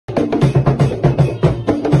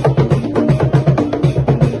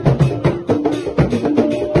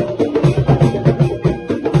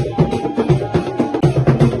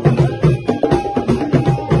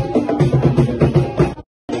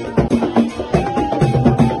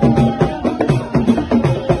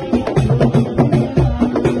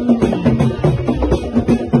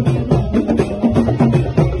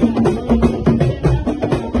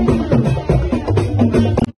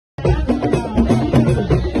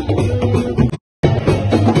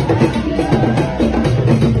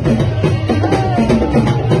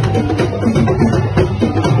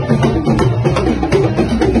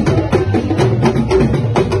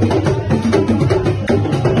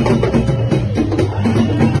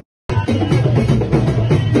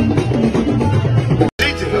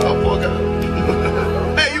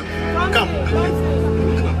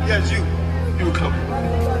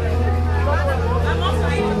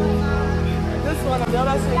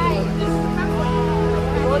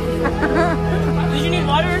Did you need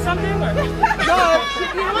water or something? Or? No,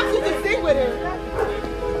 he wants you to sing with him.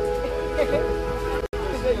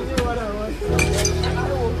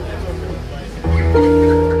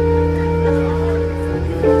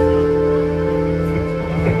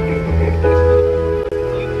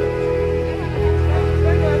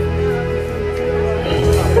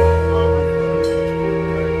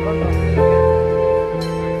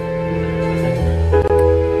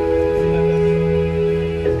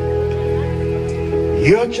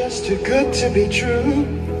 You're just too good to be true.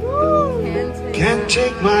 Can't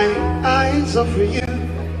take my eyes off of you.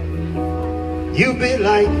 You be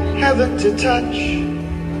like heaven to touch.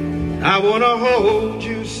 I wanna hold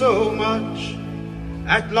you so much.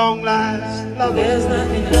 At long last, love. There's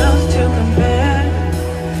nothing else to compare.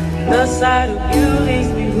 The sight of you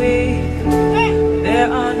leaves me weak. There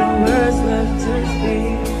are no words left to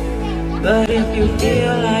speak. But if you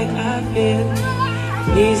feel like I feel,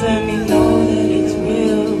 please let me know that it's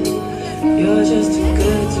real. You're just too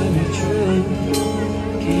good to be true.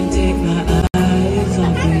 Can't take my eyes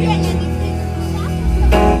off of you.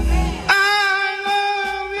 I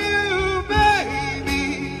love you, baby.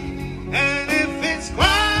 And if it's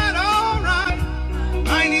quite alright,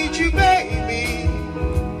 I need you, baby,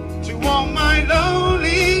 to warm my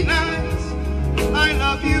lonely nights. I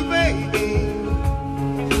love you, baby.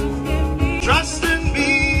 Trust in me.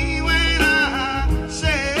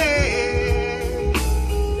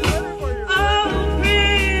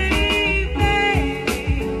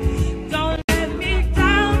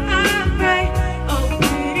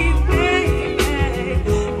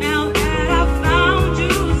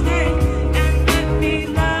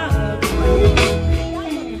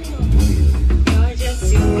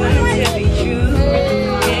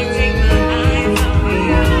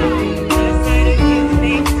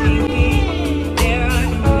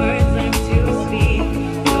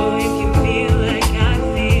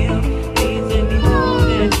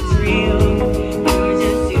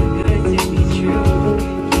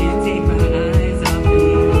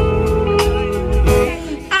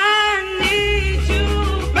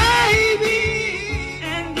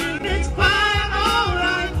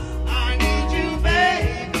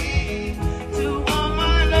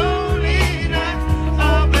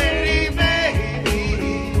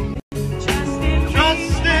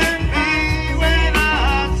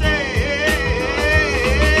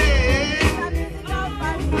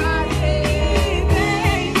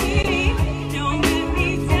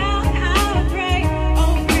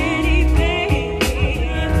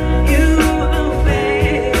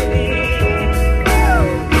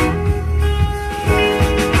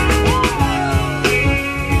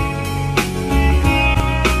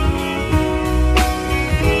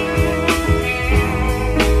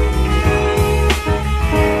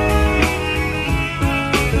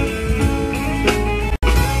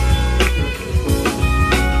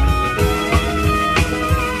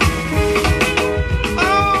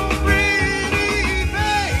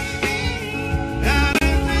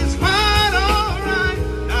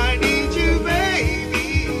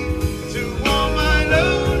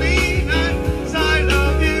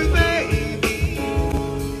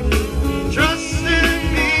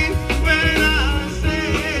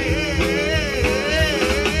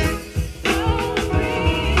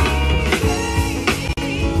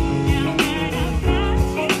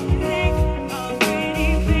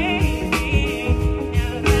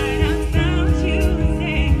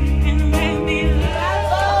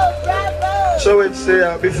 So it's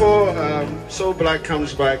before Soul Black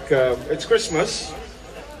comes back, it's Christmas,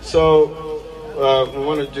 so we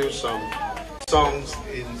want to do some songs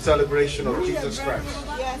in celebration of Jesus Christ.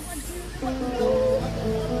 Yes.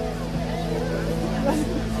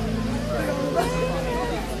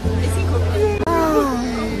 Is he cooking?